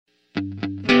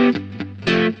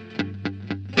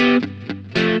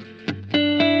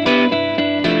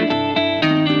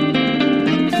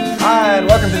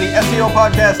SEO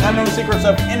podcast, Unknown Secrets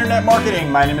of Internet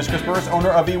Marketing. My name is Chris Burris, owner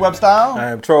of eWebStyle.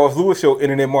 I am Charles Lewis, your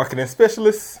Internet Marketing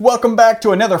Specialist. Welcome back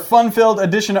to another fun-filled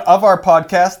edition of our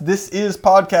podcast. This is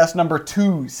podcast number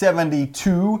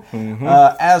 272.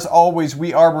 As always,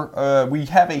 we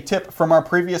have a tip from our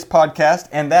previous podcast,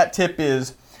 and that tip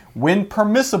is, when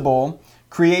permissible,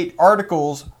 create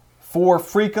articles for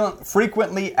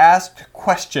frequently asked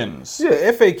questions.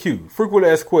 Yeah, FAQ, frequently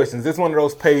asked questions. It's one of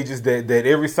those pages that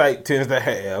every site tends to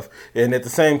have, and at the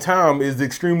same time is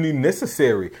extremely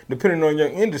necessary, depending on your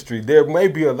industry. There may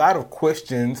be a lot of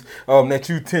questions that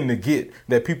you tend to get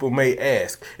that people may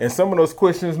ask, and some of those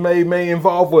questions may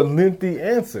involve a lengthy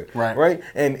answer, right?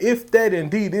 And if that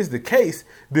indeed is the case,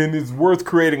 then it's worth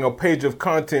creating a page of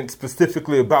content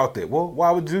specifically about that. Well,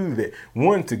 why would you do that?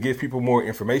 One, to give people more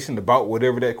information about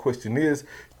whatever that question is.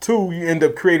 Two, you end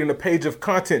up creating a page of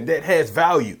content that has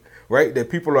value, right? That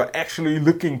people are actually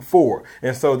looking for.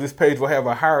 And so this page will have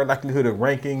a higher likelihood of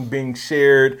ranking, being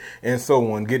shared, and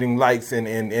so on, getting likes, and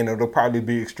it'll probably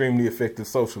be extremely effective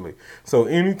socially. So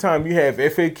anytime you have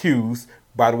FAQs,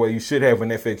 by the way, you should have an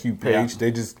FAQ page. Yeah. They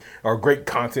just are great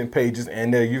content pages,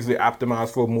 and they're usually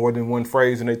optimized for more than one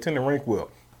phrase, and they tend to rank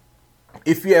well.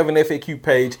 If you have an FAQ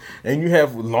page and you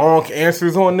have long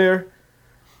answers on there,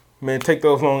 man, take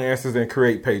those long answers and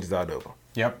create pages out of them.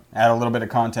 Yep. Add a little bit of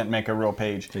content, make a real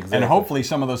page. Exactly. And hopefully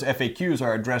some of those FAQs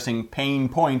are addressing pain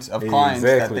points of clients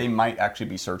that they might actually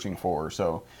be searching for.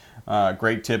 So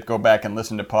great tip. Go back and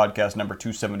listen to podcast number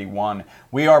 271.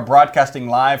 We are broadcasting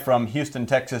live from Houston,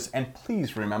 Texas. And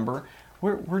please remember,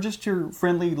 we're just your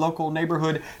friendly local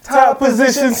neighborhood top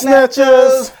position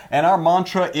snatchers. And our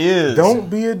mantra is, don't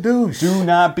be a douche. Do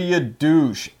not be a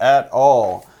douche at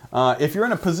all. If you're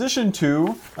in a position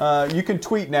to, you can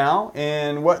tweet now.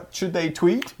 And what should they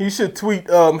tweet? You should tweet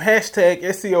hashtag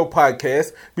SEO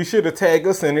podcast. Be sure to tag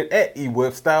us in it at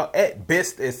eWebStyle, at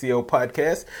Best SEO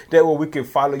Podcast. That way we can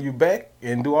follow you back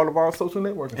and do all of our social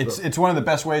networking stuff. It's one of the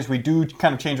best ways. We do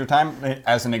kind of change our time.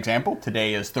 As an example,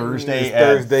 today is Thursday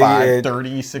at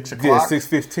 5:30, 6 o'clock. Yeah,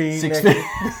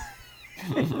 6:15.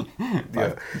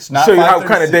 Yeah. It's not show you how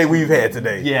kind of day we've had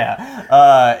today. Yeah.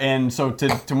 And so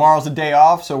tomorrow's a day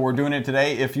off, so we're doing it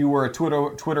today. If you were a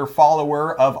Twitter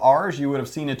follower of ours, you would have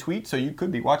seen a tweet, so you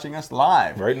could be watching us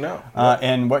live right now.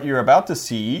 And what you're about to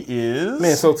see is,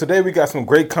 man, so today we got some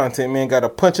great content, man. Got a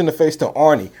punch in the face to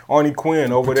Arnie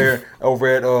Quinn over there over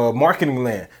at Marketing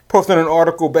Land. Posted an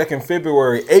article back in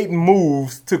February, 8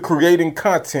 moves to creating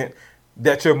content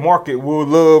that your market will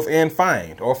love and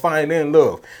find, or find and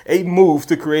love. 8 moves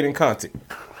to creating content.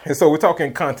 And so we're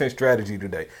talking content strategy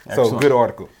today. Excellent. So good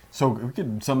article. So we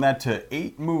could sum that to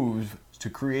 8 moves to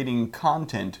creating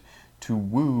content to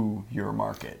woo your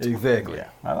market. Exactly. Yeah,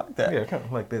 I like that. Yeah, I kind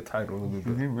of like that title a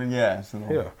little bit. Yeah.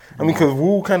 Yeah. I mean, because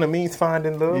woo kind of means find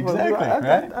and love. Exactly,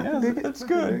 right? Yeah, that's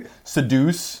good.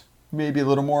 Seduce, maybe a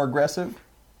little more aggressive.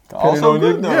 Also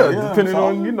good, though. Yeah, depending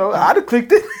on, I'd have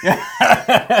clicked it.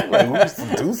 Like, ooh,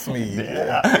 seduce me.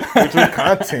 Yeah. With your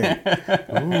content.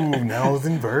 Ooh, nouns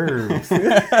and verbs.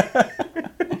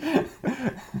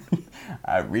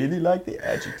 I really like the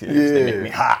adjectives. Yeah. They make me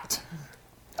hot.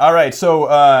 All right, so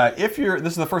if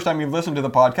this is the first time you've listened to the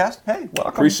podcast, hey,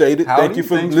 welcome. Appreciate it. Howdy. Thank you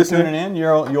for Thanks listening. For tuning in.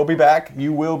 You'll be back.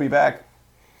 You will be back.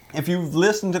 If you've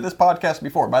listened to this podcast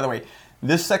before, by the way,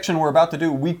 this section we're about to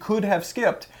do, we could have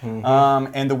skipped.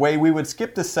 And the way we would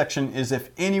skip this section is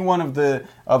if any one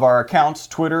of our accounts,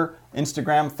 Twitter,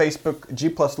 Instagram, Facebook, G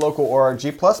Plus Local, or our G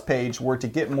Plus page were to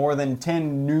get more than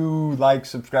 10 new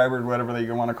likes, subscribers, whatever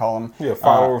you want to call them. Yeah,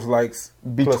 followers, likes,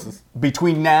 pluses.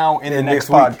 Between now and the next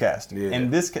podcast. Yeah.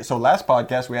 And so last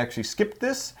podcast, we actually skipped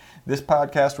this. This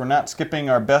podcast, we're not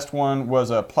skipping. Our best one was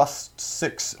a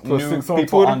 +6 new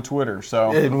people on Twitter.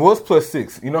 So it was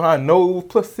 +6. You know how I know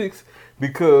it was +6?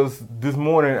 Because this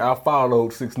morning I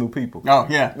followed 6 new people. Oh,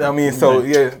 yeah. I mean, so,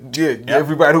 yeah.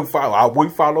 Everybody who follow, we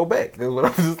follow back. That's what I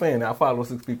was just saying. I follow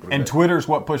 6 people today. And Twitter's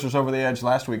what pushed us over the edge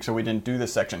last week, so we didn't do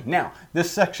this section. Now, this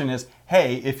section is,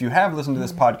 hey, if you have listened to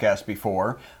this podcast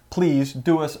before, please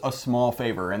do us a small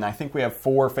favor. And I think we have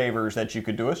 4 favors that you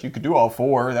could do us. You could do all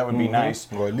 4. That would be nice.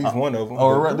 Or at least one of them.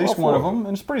 Or at least one of them.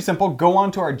 And it's pretty simple. Go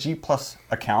on to our G Plus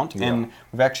account. Yeah. And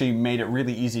we've actually made it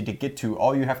really easy to get to.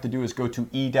 All you have to do is go to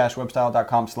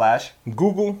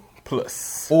e-webstyle.com/Google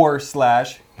Plus. Or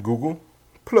 / Google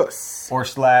Plus. Or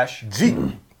 /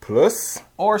 G Plus.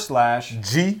 Or /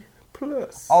 G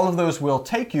Plus. All of those will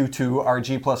take you to our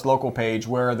G Plus local page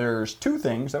where there's 2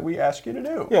 things that we ask you to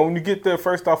do. Yeah, when you get there,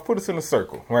 first off, put us in a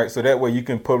circle, right? So that way you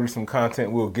can publish some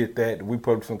content, we'll get that. If we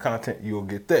publish some content, you'll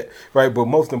get that, right? But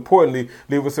most importantly,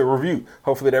 leave us a review.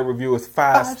 Hopefully that review is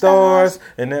 5 stars,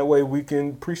 and that way we can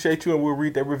appreciate you and we'll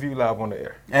read that review live on the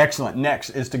air. Excellent.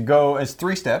 Next is to go, it's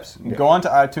 3 steps. Go onto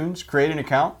iTunes, create an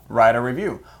account, write a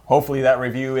review. Hopefully that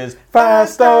review is 5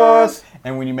 stars.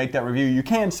 And when you make that review, you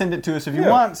can send it to us if you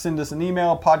want. Send us an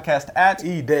email,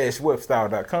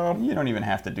 podcast@e-webstyle.com. You don't even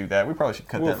have to do that. We probably should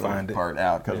cut that little part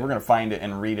out because we're going to find it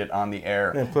and read it on the air.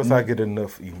 And plus I get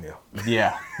enough email.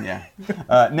 Yeah.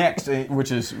 Next,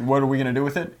 which is, what are we going to do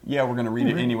with it? Yeah, we're going to read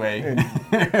it anyway.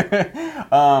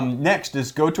 Next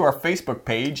is go to our Facebook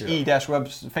page,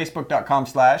 facebook.com/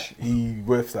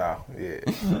 e-webstyle. Yeah.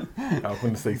 I was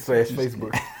going to say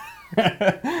 /Facebook.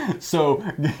 So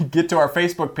get to our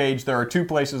Facebook page. There are 2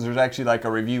 places. There's actually like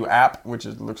a review app, which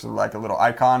looks like a little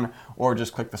icon, or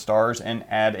just click the stars and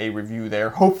add a review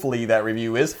there. Hopefully that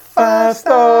review is 5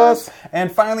 stars.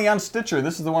 And finally on Stitcher,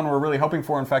 this is the one we're really hoping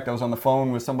for. In fact, I was on the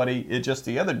phone with somebody just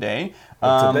the other day.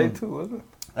 Today too, wasn't it?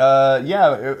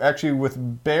 Yeah, actually with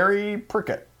Barry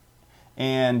Prickett.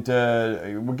 And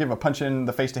we'll give a punch in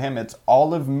the face to him. It's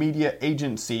Olive Media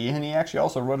Agency, and he actually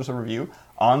also wrote us a review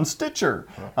on Stitcher.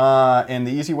 And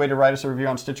the easy way to write us a review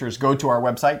on Stitcher is go to our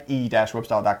website,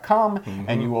 e-webstyle.com,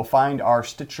 and you will find our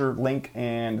Stitcher link,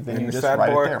 and then you just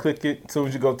write it there. Click it. As soon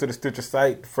as you go to the Stitcher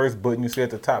site, the first button you see at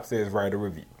the top says write a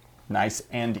review. Nice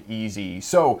and easy.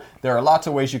 So there are lots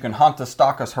of ways you can haunt us,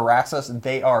 stalk us, harass us.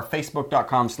 They are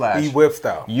facebook.com/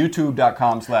 e-webstyle,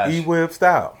 youtube.com/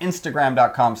 e-webstyle,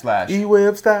 instagram.com/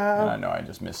 e-webstyle. I know I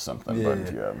just missed something, but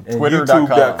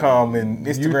twitter.com and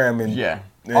Instagram and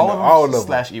all of them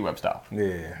 /eWebstyle.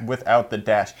 Yeah. Without the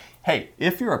dash. Hey,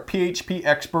 if you're a PHP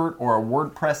expert or a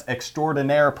WordPress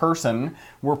extraordinaire person,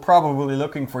 we're probably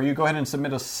looking for you. Go ahead and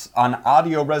submit us an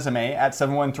audio resume at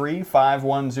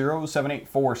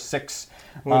 713-510-7846.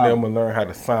 One day I'm going to learn how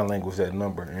to sign language that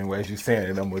number. And as you're saying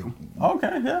it, I'm going to...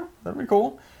 Okay, yeah, that'd be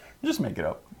cool. Just make it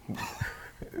up.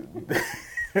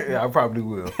 Yeah, I probably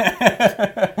will.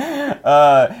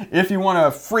 If you want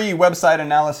a free website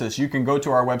analysis, you can go to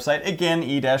our website, again,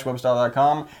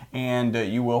 e-webstyle.com, and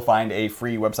you will find a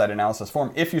free website analysis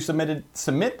form. If you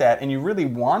submit that and you really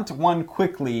want one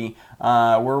quickly,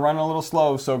 we're running a little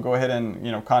slow, so go ahead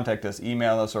and contact us,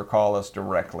 email us, or call us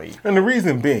directly. And the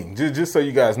reason being, just so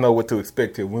you guys know what to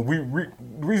expect here, when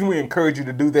the reason we encourage you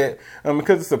to do that,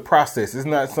 because it's a process. It's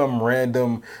not some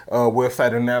random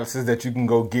website analysis that you can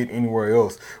go get anywhere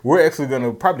else. We're actually going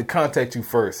to probably contact you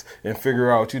first and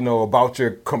figure out, about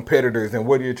your competitors and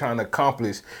what you're trying to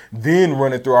accomplish, then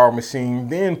run it through our machine,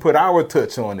 then put our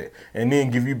touch on it, and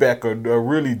then give you back a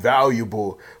really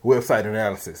valuable website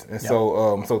analysis. And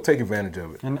so take advantage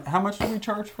of it. And how much do we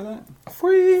charge for that?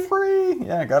 Free.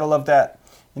 Yeah, gotta love that.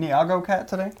 Any Algo Cat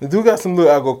today? We do got some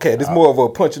little Algo Cat. It's more of a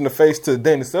punch in the face to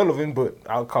Danny Sullivan, but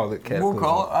I'll call it Cataclysm. We'll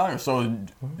call it. So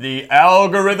the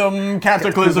algorithm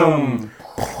cataclysm.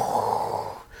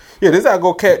 Yeah, this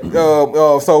Algo Cat.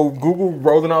 So Google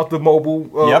rolling out the mobile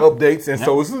updates, and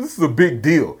so this is a big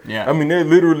deal. Yeah. I mean, they're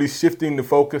literally shifting the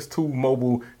focus to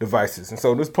mobile devices, and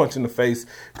so this punch in the face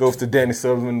goes to Danny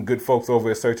Sullivan, good folks over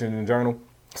at Search Engine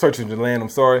Land. I'm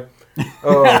sorry.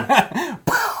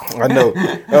 I know,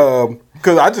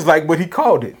 because I just like what he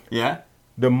called it. Yeah.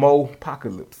 The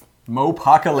Mo-pocalypse.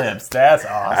 Mo-pocalypse. That's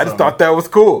awesome. I just thought that was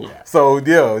cool. Yeah. So,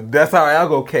 that's our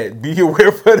Algo Cat. Be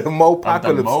aware for the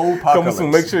Mo-pocalypse. Coming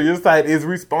soon. Make sure your site is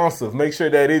responsive. Make sure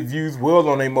that it's used well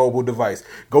on a mobile device.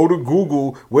 Go to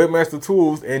Google Webmaster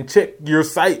Tools and check your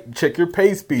site. Check your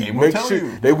page speed.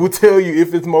 They will tell you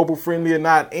if it's mobile friendly or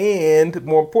not, and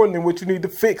more importantly, what you need to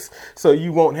fix so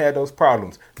you won't have those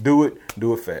problems. Do it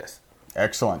fast.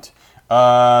 Excellent.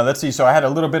 Let's see. So I had a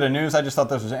little bit of news. I just thought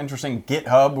this was interesting.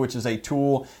 GitHub, which is a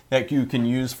tool that you can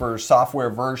use for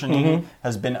software versioning,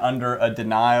 has been under a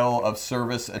denial of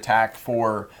service attack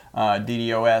for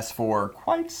DDoS for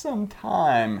quite some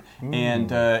time.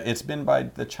 And it's been by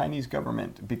the Chinese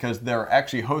government because they're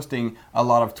actually hosting a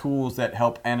lot of tools that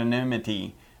help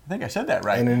anonymity. I think I said that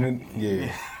right.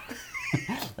 Yeah.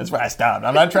 That's where I stopped.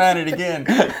 I'm not trying it again.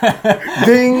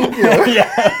 Ding! Yeah.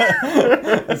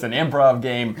 It's an improv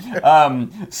game.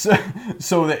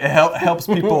 So that it helps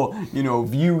people,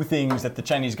 view things that the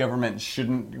Chinese government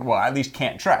shouldn't, at least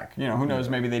can't track. Who knows?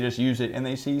 Maybe they just use it and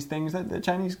they see things that the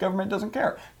Chinese government doesn't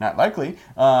care. Not likely.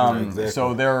 Exactly.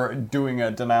 So they're doing a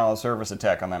denial of service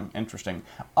attack on them. Interesting.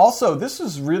 Also, this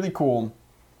is really cool.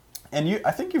 And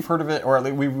I think you've heard of it, or at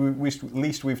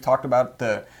least we've talked about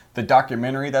the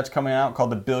documentary that's coming out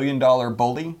called The $1 Billion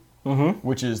Bully.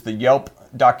 which is the Yelp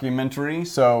documentary.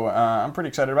 So I'm pretty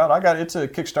excited about it. It's a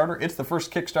Kickstarter. It's the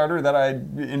first Kickstarter that I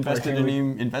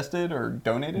invested or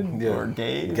donated or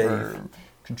gave or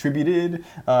contributed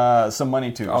some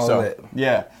money to. All so that.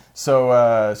 yeah.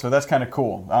 So that's kind of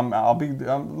cool.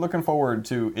 I'm looking forward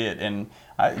to it, and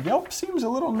Yelp seems a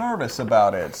little nervous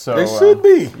about it. So They should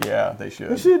be. Yeah, they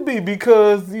should. It should be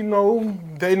because,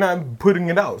 they're not putting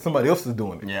it out. Somebody else is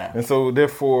doing it. Yeah. And so,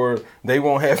 therefore, they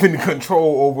won't have any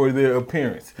control over their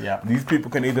appearance. Yeah. These people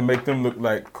can either make them look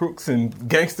like crooks and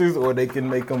gangsters, or they can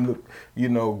make them look,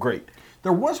 great.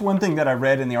 There was one thing that I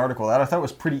read in the article that I thought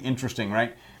was pretty interesting,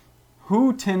 right?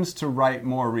 Who tends to write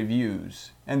more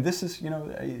reviews? And this is,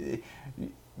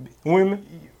 Women?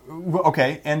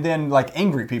 okay, and then like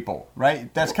angry people,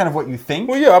 right? That's kind of what you think.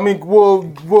 Well, yeah, I mean,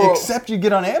 well. Except you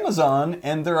get on Amazon,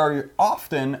 and there are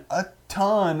often a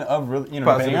ton of, depending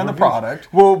on the reviews.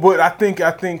 product. Well, but I think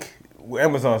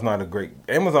Amazon's not a great.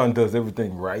 Amazon does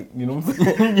everything right. You know what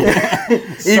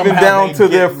I'm saying? Even down to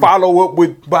their follow up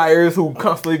with buyers who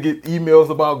constantly get emails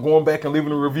about going back and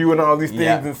leaving a review and all these things.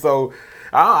 Yeah. And so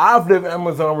I've left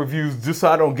Amazon reviews just so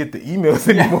I don't get the emails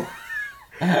anymore.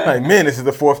 Like, man, this is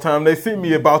the fourth time they sent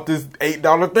me about this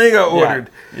 $8 thing I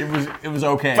ordered. Yeah, it was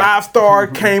okay. 5-star,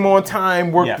 came on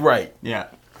time, worked Yeah. right. Yeah.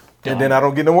 And then I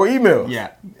don't get no more emails.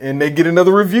 Yeah. And they get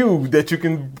another review that you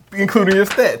can include in your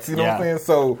stats. You know what I'm saying?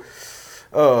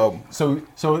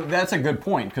 So that's a good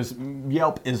point, because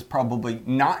Yelp is probably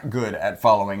not good at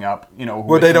following up.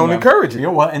 Well, they don't encourage it.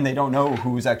 And they don't know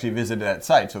who's actually visited that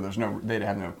site, so they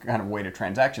have no kind of way to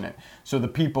transaction it. So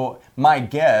my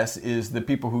guess is the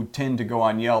people who tend to go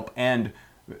on Yelp and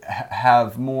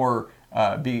have more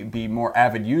be more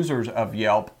avid users of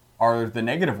Yelp are the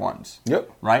negative ones.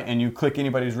 Yep. Right? And you click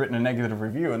anybody who's written a negative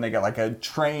review, and they got like a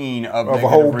train of a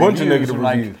whole bunch of negative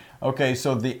like, reviews. Okay,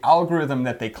 so the algorithm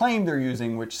that they claim they're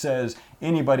using, which says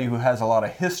anybody who has a lot of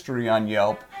history on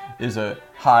Yelp is a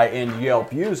high-end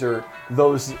Yelp user,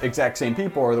 those exact same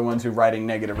people are the ones who are writing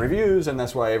negative reviews, and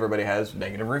that's why everybody has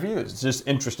negative reviews. It's just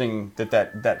interesting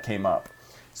that came up.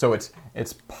 So it's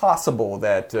possible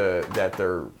that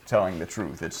they're telling the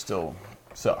truth. It still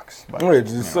sucks. But, it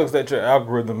just sucks that your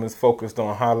algorithm is focused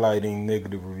on highlighting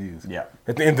negative reviews. Yeah.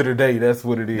 At the end of the day, that's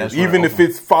what it is. That's Even if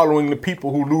it's following the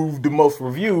people who leave the most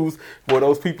reviews, well,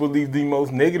 those people leave the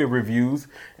most negative reviews,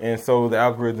 and so the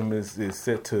algorithm is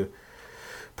set to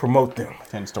promote them.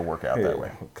 Tends to work out that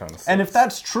way. Kind of. And if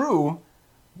that's true,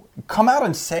 come out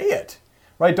and say it.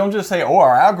 Right? Don't just say, "Oh,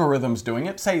 our algorithm's doing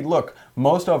it." Say, "Look,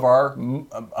 most of our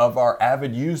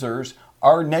avid users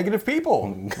are negative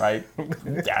people." Right?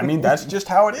 I mean, that's just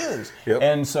how it is. Yep.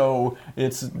 And so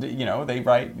it's they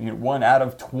write 1 out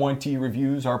of 20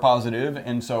 reviews are positive,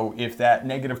 and so if that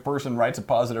negative person writes a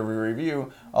positive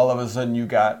review, all of a sudden you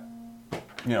got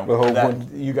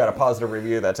you got a positive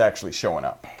review that's actually showing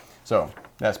up. So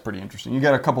that's pretty interesting. You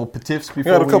got a couple tips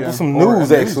before we got some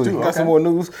news actually. Got some more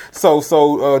news. So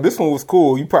this one was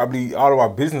cool. You probably, all of our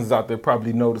businesses out there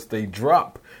probably noticed a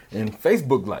drop in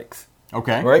Facebook likes.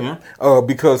 Okay. Right? Yeah.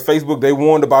 Because Facebook, they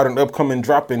warned about an upcoming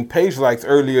drop in page likes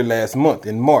earlier last month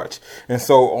in March. And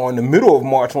so on the middle of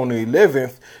March, on the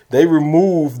 11th, they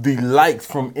removed the likes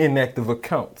from inactive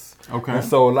accounts. Okay. And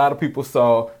so a lot of people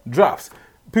saw drops.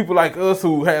 People like us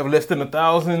who have less than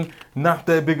 1,000, not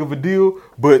that big of a deal.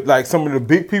 But like some of the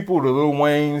big people, the Lil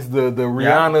Waynes, the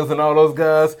Rihannas and all those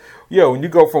guys, when you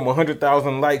go from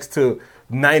 100,000 likes to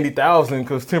 90,000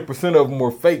 because 10% of them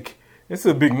were fake, it's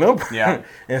a big number. Yeah.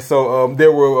 And so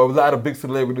there were a lot of big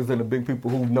celebrities and the big people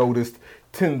who noticed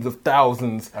tens of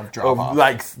thousands of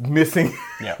likes missing.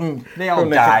 Yeah. They all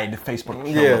died. Facebook.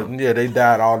 Yeah, they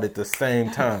died all at the same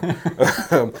time.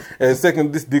 And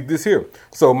second, dig this here.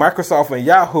 So Microsoft and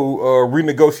Yahoo are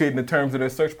renegotiating the terms of their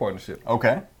search partnership.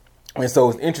 Okay. And so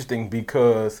it's interesting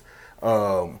because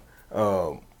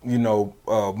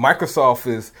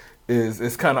Microsoft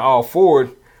is kind of all for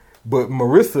it. But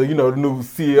Marissa, the new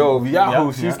CEO of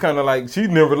Yahoo, she's kind of like, she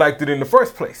never liked it in the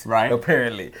first place, right?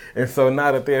 Apparently. And so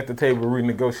now that they're at the table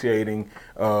renegotiating,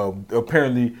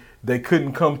 apparently they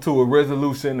couldn't come to a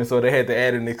resolution, and so they had to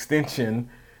add an extension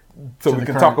so we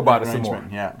can talk about it some more.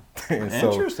 Yeah. And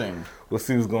interesting. So we'll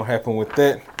see what's going to happen with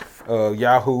that.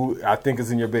 Yahoo, I think, is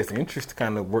in your best interest to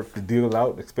kind of work the deal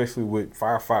out, especially with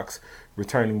Firefox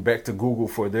returning back to Google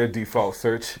for their default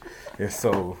search. And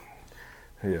so,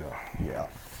 yeah.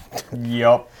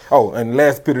 Yep. Oh, and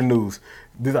last bit of news.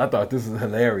 I thought this was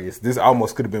hilarious. This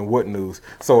almost could have been what news.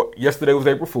 So yesterday was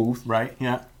April Fool's. Right,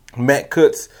 yeah. Matt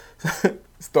Cutts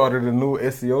started a new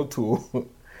SEO tool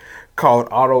called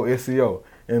Auto SEO.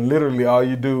 And literally all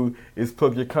you do is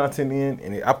plug your content in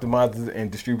and it optimizes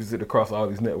and distributes it across all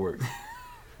these networks.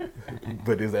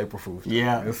 But it's April Fool's.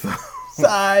 Yeah. And so-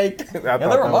 Psych. I Yeah, thought there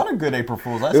were a that lot of good April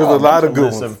Fools. There was a lot of good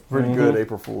lists ones. of pretty good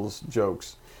April Fools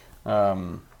jokes.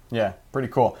 Yeah, pretty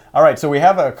cool. All right, so we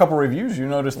have a couple reviews. You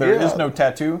notice there is no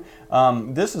tattoo.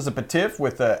 This is a Patif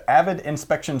with Avid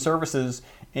Inspection Services,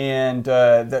 and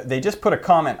they just put a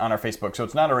comment on our Facebook. So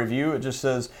it's not a review. It just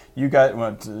says, you guys,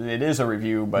 well, it is a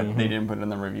review, but they didn't put it in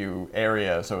the review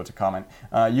area, so it's a comment.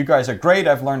 You guys are great.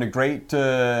 I've learned a great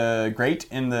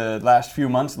in the last few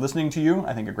months listening to you.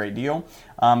 I think a great deal.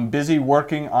 I'm busy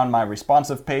working on my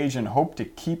responsive page and hope to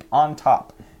keep on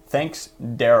top. Thanks,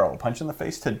 Daryl. Punch in the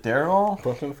face to Daryl.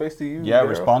 Punch in the face to you. Yeah, Daryl.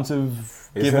 Responsive.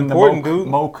 It's Given important, the dude.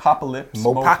 Mopocalypse.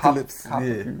 Mopocalypse,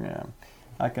 Yeah.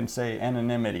 I can say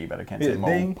anonymity, but I can't say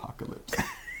ding. Mopocalypse.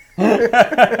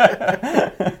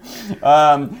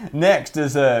 Next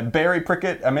is Barry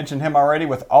Prickett. I mentioned him already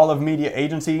with Olive Media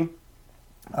Agency.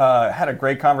 Had a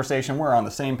great conversation. We're on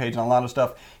the same page on a lot of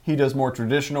stuff. He does more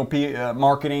traditional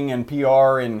marketing and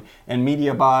PR and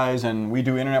media buys, and we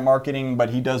do internet marketing, but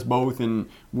he does both, and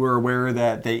we're aware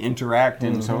that they interact,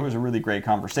 and so it was a really great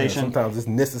conversation. Yeah, sometimes it's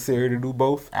necessary to do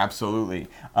both. Absolutely.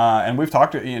 And we've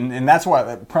talked to, and that's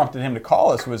what prompted him to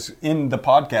call us, was in the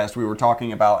podcast we were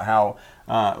talking about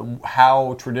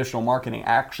how traditional marketing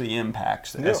actually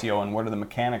impacts SEO and what are the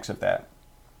mechanics of that.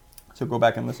 So go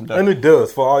back and listen to it. And it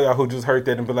does. For all y'all who just heard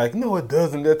that and be like, no, it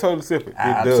doesn't. They're totally separate.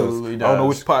 Absolutely does. I don't know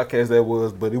which podcast that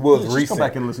was, but it was Just recent. go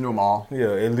back and listen to them all.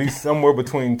 Yeah, at least somewhere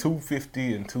between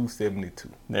 250 and 272.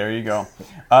 There you go.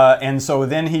 And so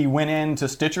then he went into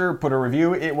Stitcher, put a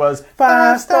review. It was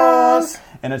 5 stars.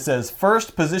 And it says,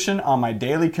 first position on my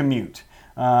daily commute.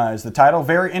 Is the title.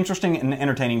 Very interesting and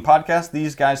entertaining podcast.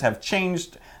 These guys have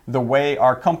changed the way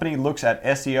our company looks at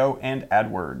SEO and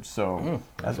AdWords. So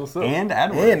that's what's up. And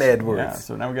AdWords. And AdWords. Yeah,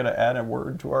 so now we got to add a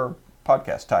word to our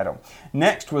podcast title.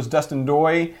 Next was Dustin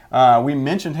Doy. We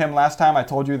mentioned him last time. I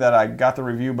told you that I got the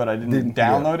review, but I didn't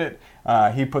download it.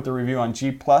 He put the review on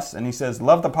G+, and he says,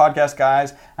 love the podcast,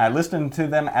 guys. I listen to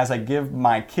them as I give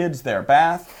my kids their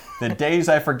bath. The days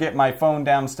I forget my phone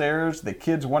downstairs, the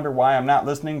kids wonder why I'm not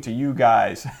listening to you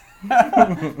guys.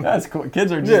 That's cool.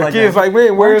 Kids are just like, kids like,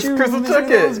 man, where's "Aren't you Crystal listening Chuck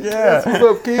to those?" at? Yeah. What's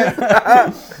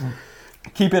up, kids?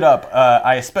 Keep it up.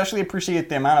 I especially appreciate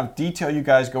the amount of detail you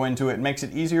guys go into. It makes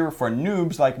it easier for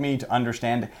noobs like me to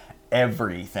understand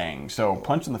everything. So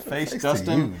punch in the face, Thanks Dustin.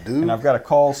 to you, dude. And I've got a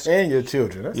call. And your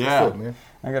children. That's what's up, man.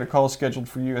 I got a call scheduled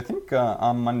for you, I think,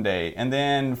 on Monday. And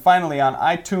then finally on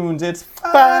iTunes, it's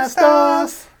 5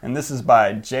 stars. And this is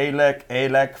by Jalek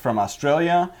Alek from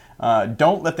Australia.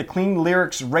 Don't let the clean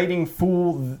lyrics rating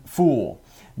fool.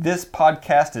 This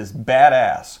podcast is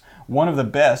badass. One of the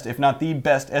best, if not the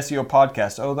best, SEO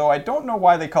podcast, although I don't know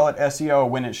why they call it SEO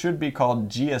when it should be called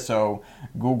GSO,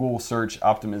 Google Search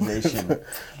Optimization.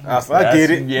 I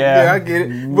get it. Yeah, I get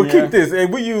it. But keep this,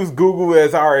 and we use Google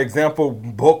as our example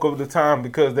bulk of the time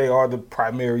because they are the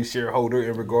primary shareholder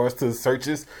in regards to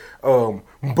searches.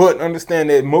 But understand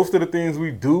that most of the things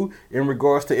we do in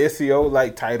regards to SEO,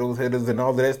 like titles, headers, and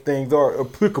all of that things are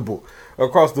applicable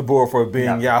across the board for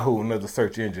Bing, Yahoo, and other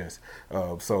search engines.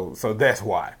 So that's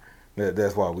why.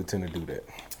 That's why we tend to do that.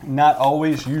 Not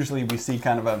always. Usually we see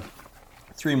kind of a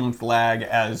 3-month lag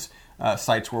as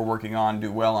sites we're working on do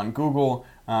well on Google,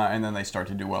 and then they start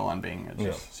to do well on Bing. It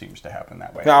just seems to happen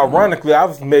that way. Now, ironically,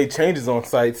 I've made changes on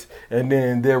sites, and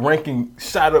then their ranking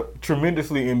shot up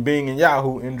tremendously in Bing and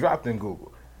Yahoo and dropped in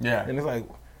Google. Yeah. And it's like,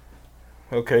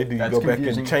 okay, do you That's go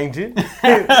confusing. back and change it?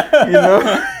 You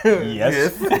know?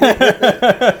 Yes.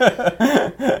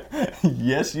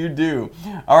 Yes, you do.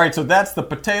 All right, so that's the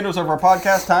potatoes of our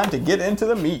podcast. Time to get into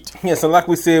the meat. Yeah, so like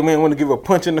we said, man, I want to give a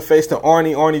punch in the face to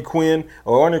Arnie Quinn.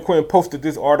 Arnie Quinn posted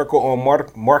this article on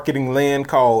Marketing Land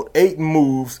called 8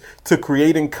 Moves to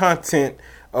Creating Content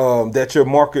that your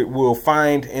market will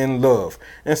find and love.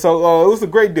 And so it was a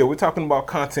great deal. We're talking about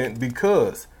content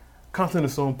because content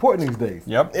is so important these days.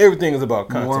 Yep. Everything is about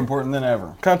content. More important than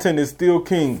ever. Content is still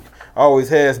king. Always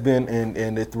has been,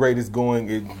 and at the rate it's going,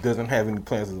 it doesn't have any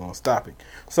plans on stopping.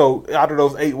 So out of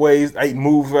those 8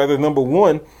 moves, number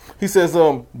 1, he says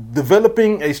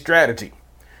developing a strategy.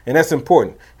 And that's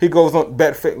important. He goes on,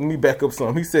 let me back up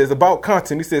some. He says about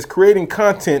content, he says creating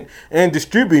content and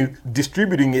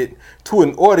distributing it to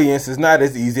an audience is not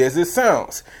as easy as it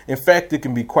sounds. In fact, it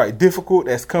can be quite difficult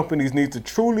as companies need to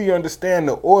truly understand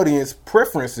the audience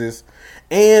preferences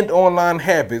and online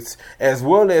habits, as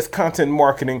well as content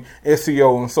marketing,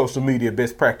 SEO, and social media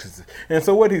best practices. And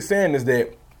so what he's saying is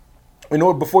that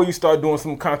before you start doing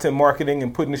some content marketing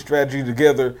and putting a strategy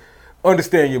together,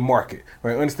 understand your market,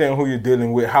 right? Understand who you're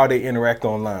dealing with, how they interact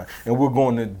online. And we'll go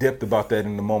into depth about that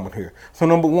in a moment here. So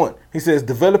number 1, he says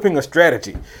developing a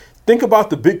strategy. Think about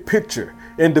the big picture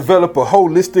and develop a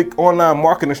holistic online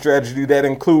marketing strategy that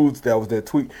includes, that was that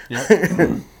tweet, Yep.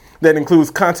 that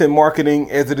includes content marketing,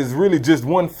 as it is really just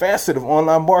one facet of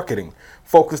online marketing,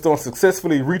 focused on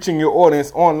successfully reaching your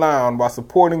audience online while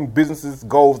supporting businesses'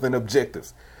 goals and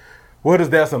objectives. What is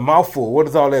that's a mouthful? What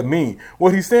does all that mean?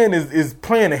 What he's saying is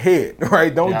plan ahead,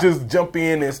 right? Don't just jump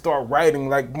in and start writing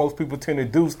like most people tend to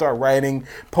do, start writing,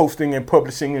 posting and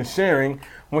publishing and sharing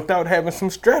without having some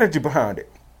strategy behind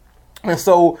it. And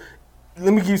so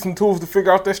let me give you some tools to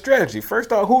figure out that strategy.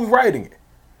 First off, who's writing it?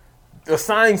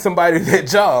 Assign somebody that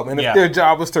job. And if their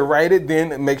job is to write it,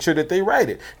 then make sure that they write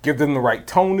it. Give them the right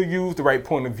tone to use, the right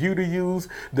point of view to use,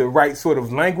 the right sort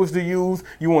of language to use.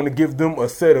 You want to give them a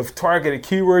set of targeted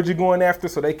keywords you're going after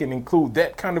so they can include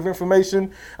that kind of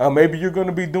information. Maybe you're going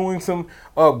to be doing some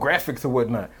graphics or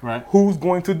whatnot. Right. Who's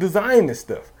going to design this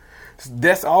stuff?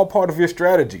 That's all part of your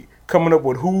strategy. Coming up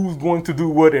with who's going to do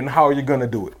what and how you're going to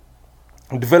do it.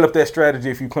 Develop that strategy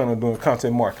if you plan on doing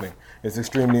content marketing. It's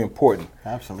extremely important.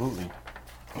 Absolutely.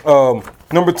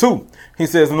 Number two, he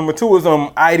says, number two is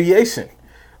ideation.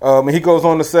 And he goes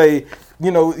on to say,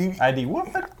 ID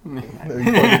what?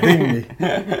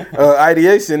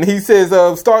 Ideation. He says,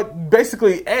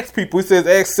 basically ask people. He says,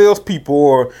 ask salespeople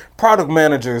or product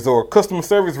managers or customer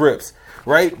service reps,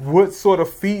 right? What sort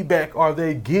of feedback are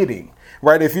they getting?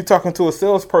 Right, if you're talking to a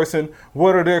salesperson,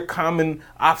 what are their common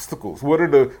obstacles? What are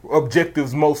the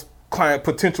objectives most client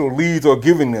potential leads are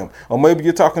giving them? Or maybe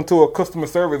you're talking to a customer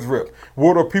service rep.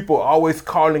 What are people always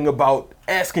calling about,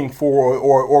 asking for,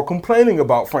 or complaining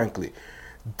about, frankly?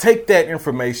 Take that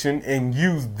information and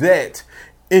use that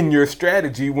in your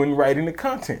strategy when writing the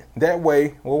content. That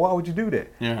way, well, why would you do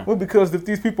that? Yeah. Well, because if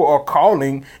these people are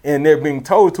calling and they're being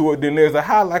told to it, then there's a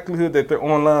high likelihood that they're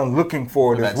online looking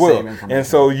for it as well. And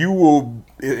so you will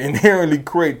inherently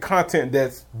create content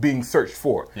that's being searched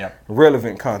for. Yep.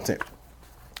 Relevant content.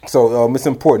 So it's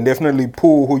important. Definitely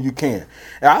pull who you can.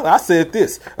 I said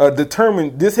this.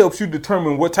 This helps you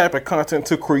determine what type of content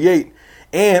to create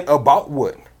and about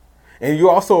what. And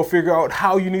you also figure out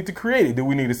how you need to create it. Do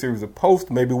we need a series of posts?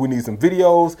 Maybe we need some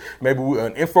videos. Maybe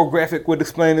an infographic would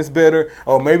explain this better.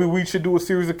 Or maybe we should do a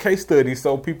series of case studies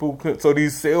so these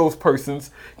salespersons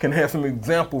can have some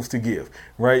examples to give,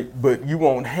 right? But you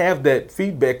won't have that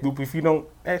feedback loop if you don't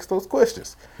ask those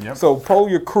questions. Yep. So poll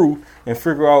your crew and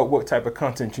figure out what type of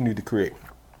content you need to create.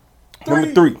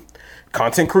 Number three,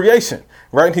 content creation,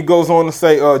 right? He goes on to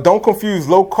say, don't confuse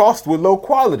low cost with low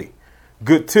quality.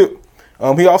 Good tip.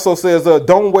 He also says,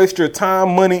 don't waste your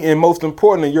time, money, and most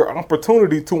importantly, your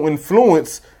opportunity to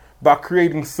influence by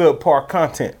creating subpar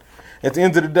content. At the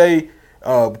end of the day,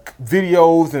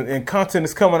 videos and content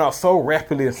is coming out so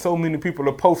rapidly and so many people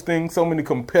are posting, so many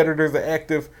competitors are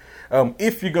active.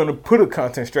 If you're going to put a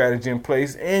content strategy in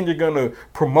place and you're going to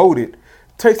promote it,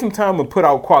 take some time and put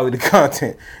out quality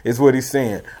content is what he's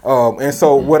saying. And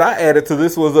so what I added to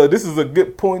this was this is a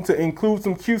good point to include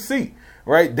some QC.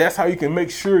 Right? That's how you can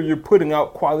make sure you're putting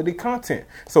out quality content.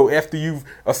 So after you've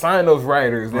assigned those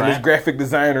writers and this graphic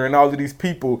designer and all of these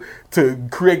people to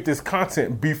create this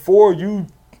content, before you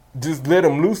just let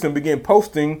them loose and begin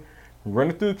posting,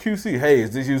 run it through QC. Hey, is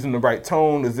this using the right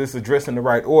tone? Is this addressing the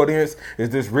right audience?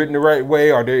 Is this written the right way?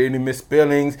 Are there any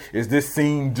misspellings? Is this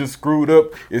scene just screwed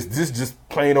up? Is this just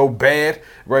plain old bad?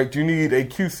 Right? You need a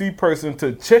QC person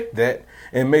to check that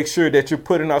and make sure that you're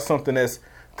putting out something that's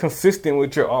consistent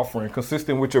with your offering,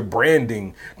 consistent with your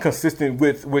branding, consistent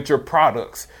with your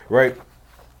products, right?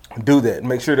 Do that.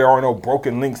 Make sure there are no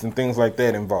broken links and things like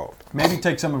that involved. Maybe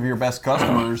take some of your best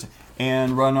customers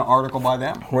and run an article by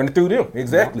them. Run it through them,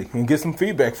 exactly, and get some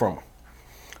feedback from them.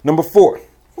 Number four,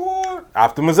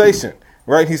 optimization.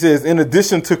 Right? He says, in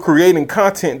addition to creating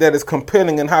content that is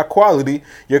compelling and high quality,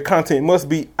 your content must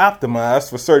be optimized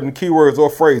for certain keywords or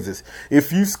phrases.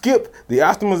 If you skip the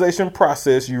optimization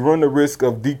process, you run the risk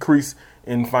of decrease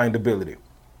in findability.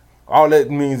 All that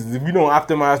means is if you don't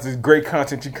optimize this great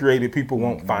content you created, people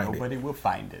won't find Nobody will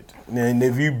find it. And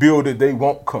if you build it, they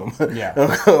won't come. Yeah.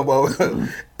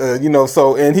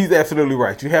 So, and he's absolutely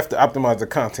right. You have to optimize the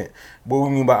content. What do we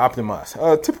mean by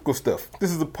optimize? Typical stuff.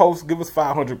 This is a post. Give us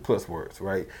 500 plus words,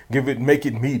 right? Make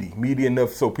it meaty enough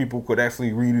so people could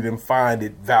actually read it and find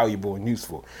it valuable and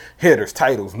useful. Headers,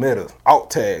 titles, metas, alt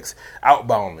tags,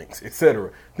 outbound links,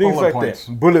 etc. Things Bullet like points.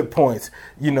 that. Bullet points,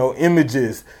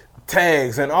 images,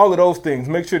 tags, and all of those things.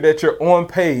 Make sure that your on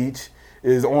page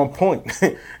is on point.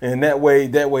 And that way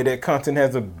that content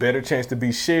has a better chance to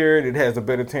be shared. It has a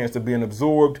better chance of being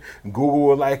absorbed. Google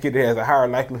will like it. It has a higher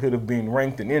likelihood of being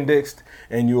ranked and indexed,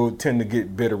 and you'll tend to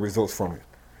get better results from it.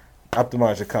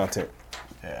 Optimize your content.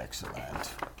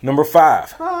 Excellent. Number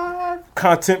 5,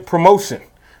 content promotion.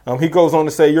 He goes on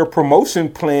to say your promotion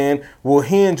plan will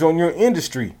hinge on your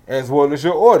industry as well as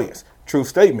your audience. True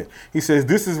statement. He says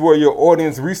this is where your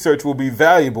audience research will be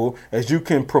valuable, as you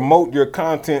can promote your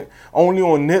content only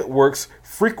on networks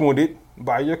frequented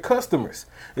by your customers.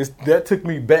 That took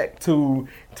me back to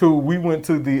we went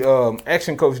to the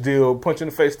Action Coach deal, punch in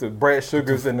the face to Brad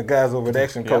Sugars and the guys over at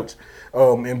Action Coach.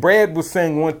 And Brad was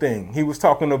saying one thing. He was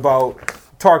talking about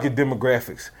target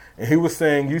demographics. And he was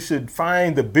saying you should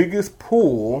find the biggest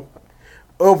pool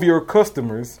of your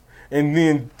customers and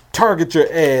then target your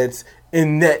ads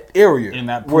in that area, in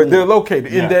that pool, where they're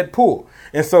located, in that pool.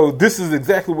 And so this is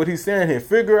exactly what he's saying here.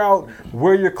 Figure out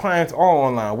where your clients are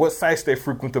online, what sites they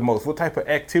frequent the most, what type of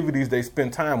activities they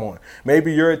spend time on.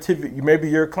 Maybe your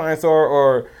clients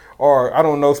are I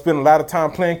don't know, spend a lot of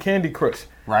time playing Candy Crush.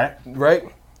 Right.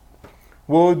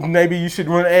 Well, maybe you should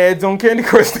run ads on Candy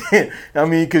Crush then. I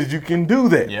mean, because you can do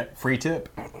that. Yeah, free tip.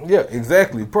 Yeah,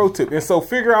 exactly. Pro tip. And so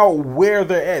figure out where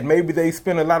they're at. Maybe they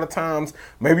spend a lot of times,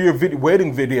 maybe you're a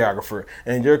wedding videographer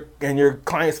and your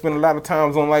clients spend a lot of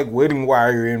times on like Wedding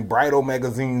Wire and Bridal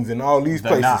magazines and all these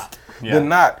places. They're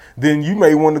not. Then you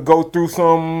may want to go through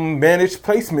some managed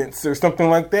placements or something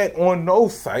like that on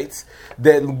those sites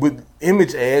that with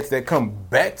image ads that come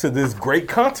back to this great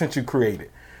content you created.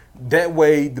 That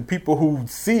way, the people who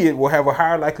see it will have a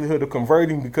higher likelihood of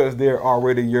converting because they're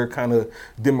already your kind of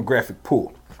demographic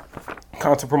pool.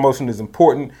 Content promotion is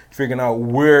important. Figuring out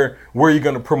where you're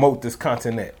going to promote this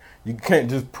content at. You can't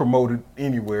just promote it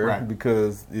anywhere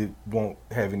because it won't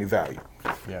have any value.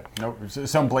 Yeah. No.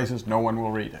 Some places no one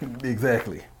will read it.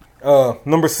 Exactly.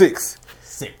 Number 6.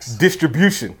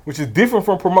 Distribution, which is different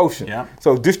from promotion. Yeah.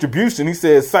 So distribution, he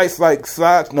says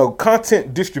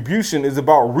content distribution is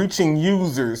about reaching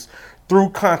users through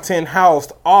content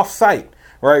housed off-site,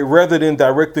 right, rather than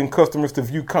directing customers to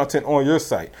view content on your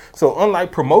site. So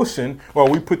unlike promotion, where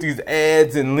we put these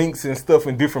ads and links and stuff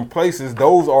in different places,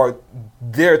 those are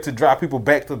there to drive people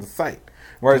back to the site.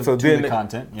 Right, to the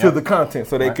content. To the content,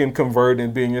 so they can convert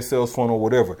and be in your sales funnel or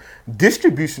whatever.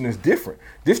 Distribution is different.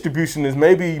 Distribution is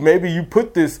maybe you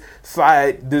put this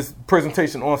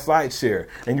presentation on SlideShare,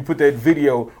 and you put that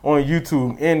video on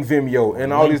YouTube and Vimeo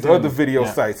and all these other video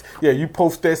sites. Yeah, you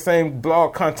post that same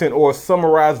blog content or a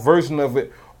summarized version of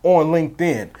it on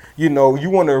LinkedIn. You know, you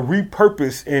want to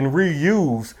repurpose and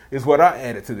reuse is what I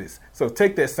added to this. So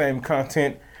take that same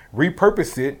content,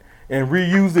 repurpose it, and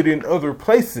reuse it in other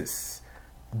places.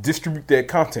 Distribute that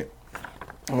content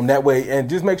that way, and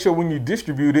just make sure when you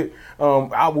distribute it,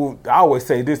 I always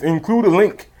say this: include a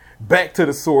link back to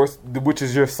the source, which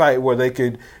is your site, where they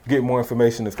could get more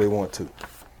information if they want to.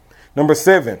 Number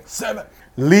 7.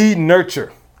 Lead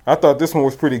nurture. I thought this one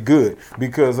was pretty good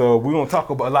because we're gonna talk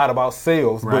a lot about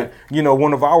sales, but you know,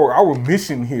 one of our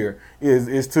mission here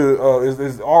is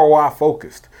ROI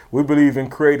focused. We believe in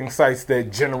creating sites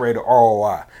that generate an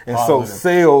ROI. And so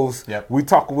sales, we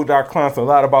talk with our clients a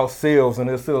lot about sales and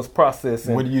their sales process.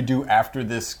 And what do you do after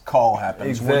this call happens?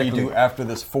 Exactly. What do you do after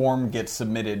this form gets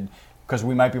submitted? Because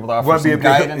we might be able to offer some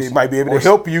guidance. It might be able to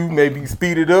help you, maybe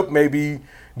speed it up, maybe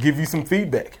give you some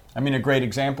feedback. I mean, a great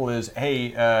example is, hey,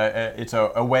 it's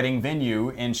a wedding venue,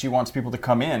 and she wants people to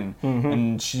come in,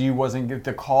 and she wasn't getting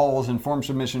the calls and form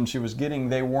submissions she was getting.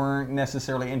 They weren't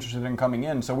necessarily interested in coming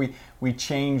in, so we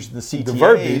changed the CTAs, the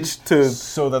verbiage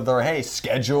so that they're, hey,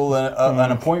 schedule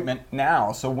an appointment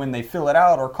now. So when they fill it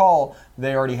out or call,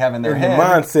 they already have in their head the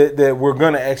mindset that we're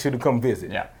going to ask you to come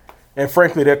visit. Yeah. And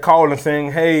frankly, they're calling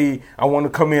saying, hey, I want to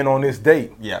come in on this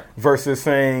date. Yeah. Versus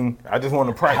saying, I just want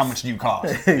a price. How much do you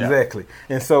cost? Exactly.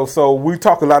 Yeah. And so we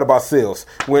talk a lot about sales,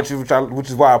 which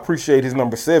is why I appreciate his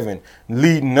number 7,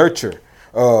 lead nurture.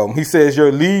 He says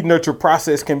your lead nurture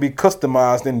process can be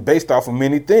customized and based off of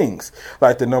many things,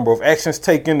 like the number of actions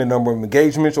taken, the number of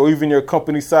engagements, or even your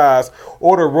company size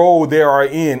or the role they are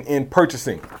in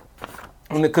purchasing.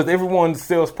 Because everyone's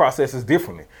sales process is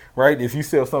differently. Right? If you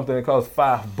sell something that costs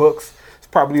 $5, it's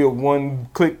probably a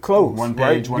one-click close. One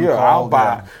page, right? one call.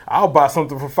 I'll buy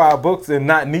something for $5 and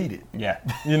not need it. Yeah.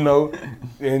 You know,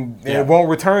 and it won't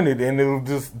return it, and it'll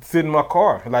just sit in my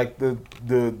car, like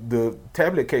the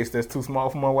tablet case that's too small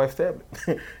for my wife's tablet.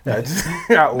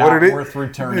 I ordered it. Worth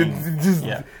returning.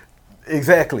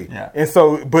 Exactly. Yeah. And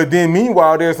so, but then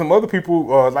meanwhile, there's some other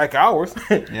people like ours,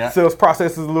 sales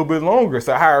process is a little bit longer. It's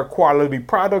a higher quality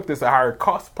product. It's a higher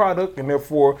cost product. And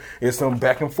therefore, it's some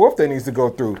back and forth that needs to go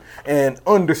through. And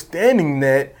understanding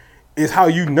that is how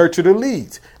you nurture the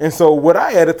leads. And so what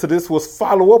I added to this was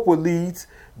follow up with leads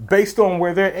based on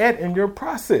where they're at in your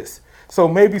process. So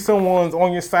maybe someone's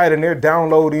on your site and they're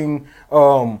downloading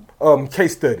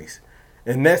case studies.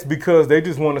 And that's because they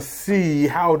just want to see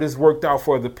how this worked out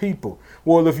for the people.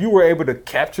 Well, if you were able to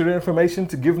capture the information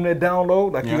to give them that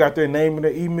download, like you got their name and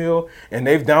their email, and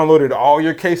they've downloaded all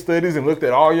your case studies and looked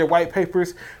at all your white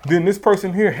papers, then this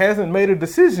person here hasn't made a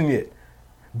decision yet.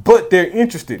 But they're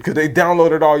interested because they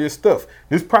downloaded all your stuff.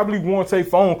 This probably warrants a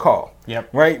phone call.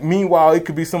 Right? Meanwhile, it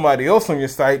could be somebody else on your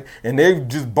site, and they've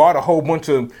just bought a whole bunch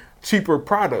of cheaper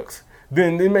products.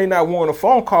 Then they may not want a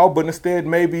phone call, but instead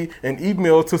maybe an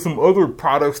email to some other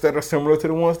products that are similar to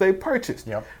the ones they purchased.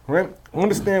 Right?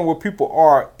 Understand where people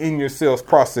are in your sales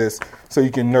process so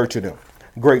you can nurture them.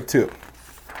 Great tip.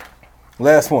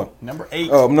 Last one. Number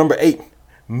 8. Number 8,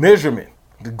 measurement.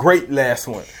 The great last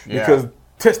one. Because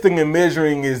testing and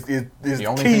measuring is the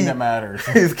only key, thing that matters.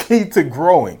 is key to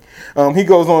growing. He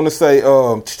goes on to say,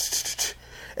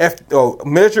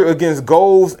 measure against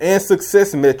goals and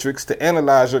success metrics to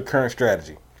analyze your current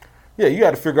strategy. Yeah, you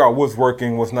got to figure out what's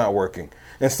working, what's not working.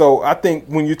 And so I think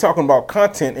when you're talking about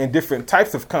content and different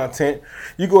types of content,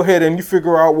 you go ahead and you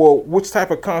figure out, well, which type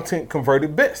of content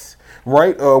converted best,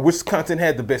 right? Which content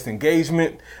had the best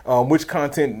engagement, which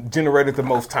content generated the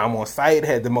most time on site,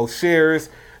 had the most shares.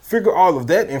 Figure all of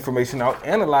that information out,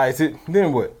 analyze it,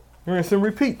 then what? Rinse and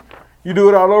repeat. You do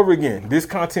it all over again. This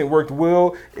content worked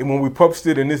well, and when we published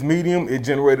it in this medium, it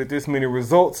generated this many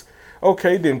results.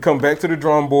 Okay, then come back to the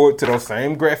drawing board, to those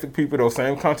same graphic people, those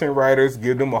same content writers,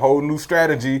 give them a whole new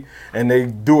strategy, and they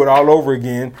do it all over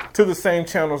again to the same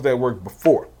channels that worked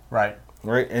before. Right.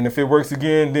 And if it works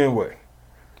again, then what?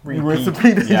 Repeat. You rinse and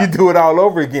repeat, you do it all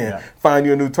over again. Find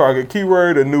you a new target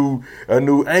keyword, a new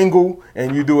angle,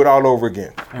 and you do it all over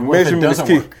again. And what if it doesn't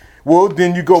work? Well,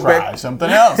 then you go Try back. something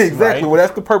else. Exactly. Right? Well,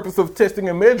 that's the purpose of testing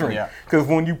and measuring. Because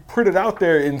when you put it out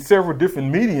there in several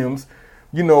different mediums,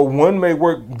 one may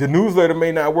work. The newsletter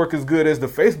may not work as good as the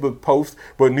Facebook post,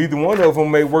 but neither one of them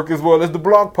may work as well as the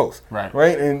blog post.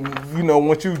 Right. And,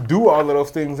 once you do all of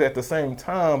those things at the same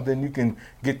time, then you can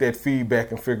get that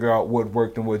feedback and figure out what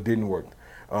worked and what didn't work.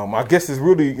 I guess it's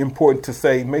really important to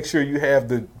say, make sure you have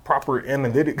the proper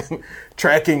analytic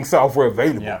tracking software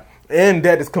available. And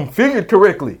that is configured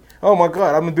correctly. Oh my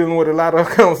God, I've been dealing with a lot of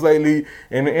accounts lately,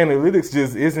 and the analytics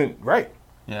just isn't right.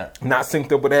 Not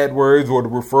synced up with AdWords, or the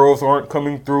referrals aren't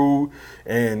coming through,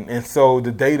 and so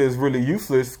the data is really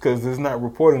useless because it's not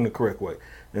reporting the correct way.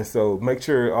 And so make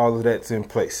sure all of that's in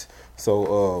place.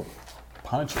 So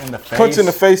punch in the face. Punch in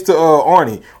the face to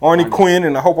Arnie Quinn,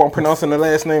 and I hope I'm pronouncing the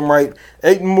last name right.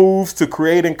 8 moves to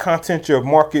creating content your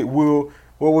market will.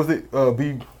 What was it?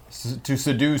 Be. To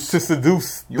seduce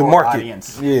the market.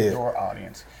 Audience. Your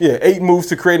audience. 8 moves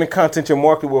to creating content your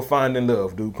market will find and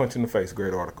love, dude. Punch in the face.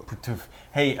 Great article.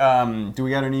 Hey, do we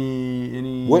got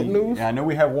any what news? Yeah, I know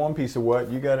we have one piece of what.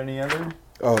 You got any other?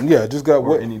 Just got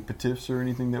what? Any petiffs or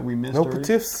anything that we missed? No already?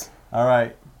 petiffs. All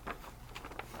right.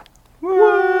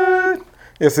 What?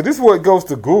 Yeah, so this is what goes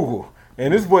to Google.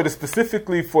 And this is what is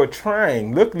specifically for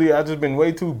trying. Luckily, I've just been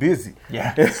way too busy.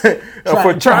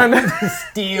 For trying to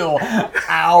steal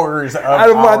hours out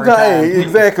of my time.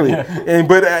 Exactly.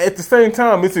 But at the same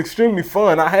time, it's extremely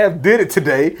fun. I have did it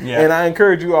today, and I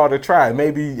encourage you all to try it.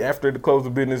 Maybe after the close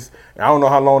of business, I don't know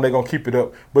how long they're going to keep it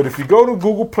up. But if you go to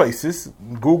Google Places,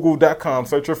 google.com,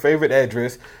 search your favorite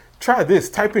address, try this.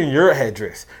 Type in your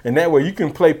address, and that way you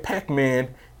can play Pac-Man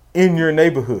in your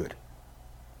neighborhood.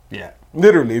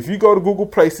 Literally, if you go to Google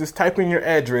Places, type in your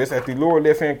address, at the lower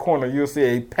left-hand corner, you'll see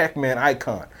a Pac-Man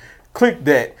icon. Click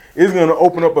that. It's going to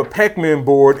open up a Pac-Man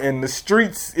board, and the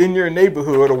streets in your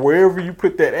neighborhood or wherever you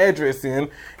put that address in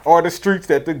are the streets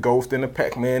that the Ghost and the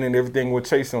Pac-Man and everything will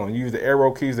chase on. Use the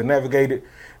arrow keys to navigate it.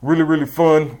 Really, really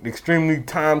fun, extremely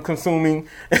time-consuming,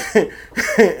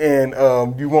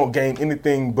 and you won't gain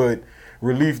anything but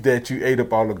relief that you ate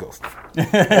up all the ghosts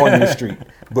on your street.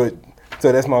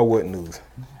 So that's my what news.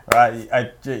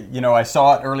 I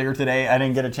saw it earlier today. I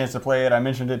didn't get a chance to play it. I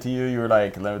mentioned it to you. You were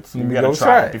like, we got to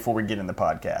try it before we get in the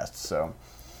podcast. So,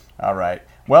 all right.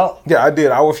 Well. Yeah, I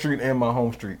did. Our street and my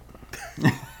home street.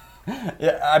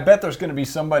 I bet there's going to be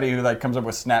somebody who comes up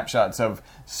with snapshots of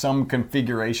some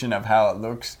configuration of how it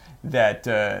looks that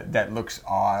looks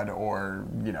odd, or,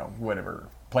 whatever.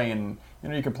 Playing,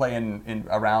 you could play in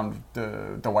around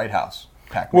the White House.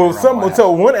 Well,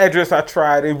 so one address I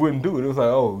tried, it wouldn't do it. It was like,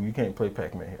 oh, you can't play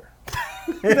Pac-Man here.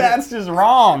 That's just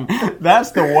wrong.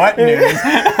 That's the what news.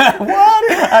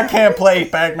 What? I can't play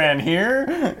Pac-Man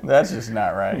here? That's just not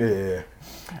right. Yeah.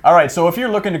 All right, so if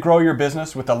you're looking to grow your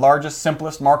business with the largest,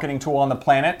 simplest marketing tool on the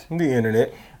planet, the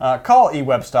internet, call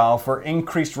eWebStyle for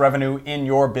increased revenue in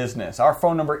your business. Our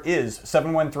phone number is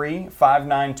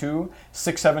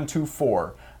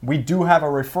 713-592-6724. we do have a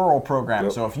referral program.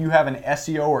 So if you have an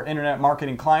SEO or internet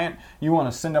marketing client, you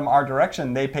want to send them our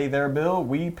direction. They pay their bill,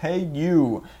 we pay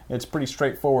you. It's pretty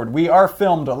straightforward. We are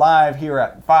filmed live here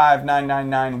at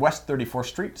 5999 West 34th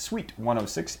Street, Suite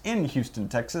 106 in Houston,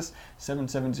 Texas,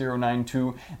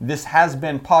 77092. This has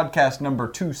been podcast number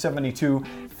 272.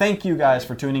 Thank you guys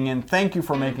for tuning in. Thank you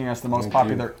for making us the most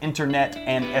popular internet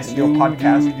and SEO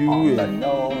podcast on the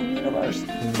known universe.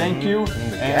 Thank you.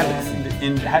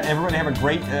 And everybody have a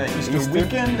great Easter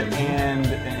weekend. And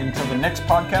until the next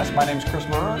podcast, my name is Chris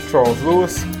Murrah. Charles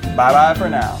Lewis. Bye-bye for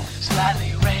now.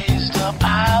 Slightly raised up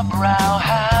eyebrow,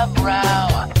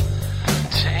 highbrow.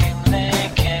 Tamely,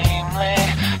 gamely,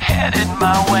 headed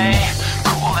my way.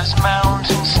 Cool as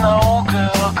mountain snow,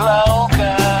 girl, glow,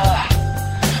 girl.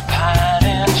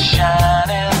 Pining,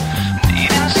 shining,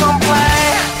 needing some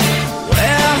play.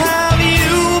 Where have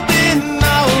you been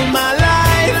all my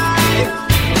life?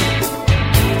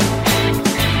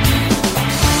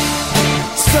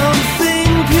 Something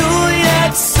pure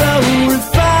yet so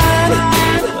refined.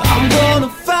 I'm gonna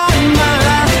find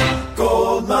my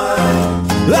gold mine.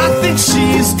 I think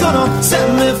she's gonna set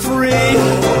me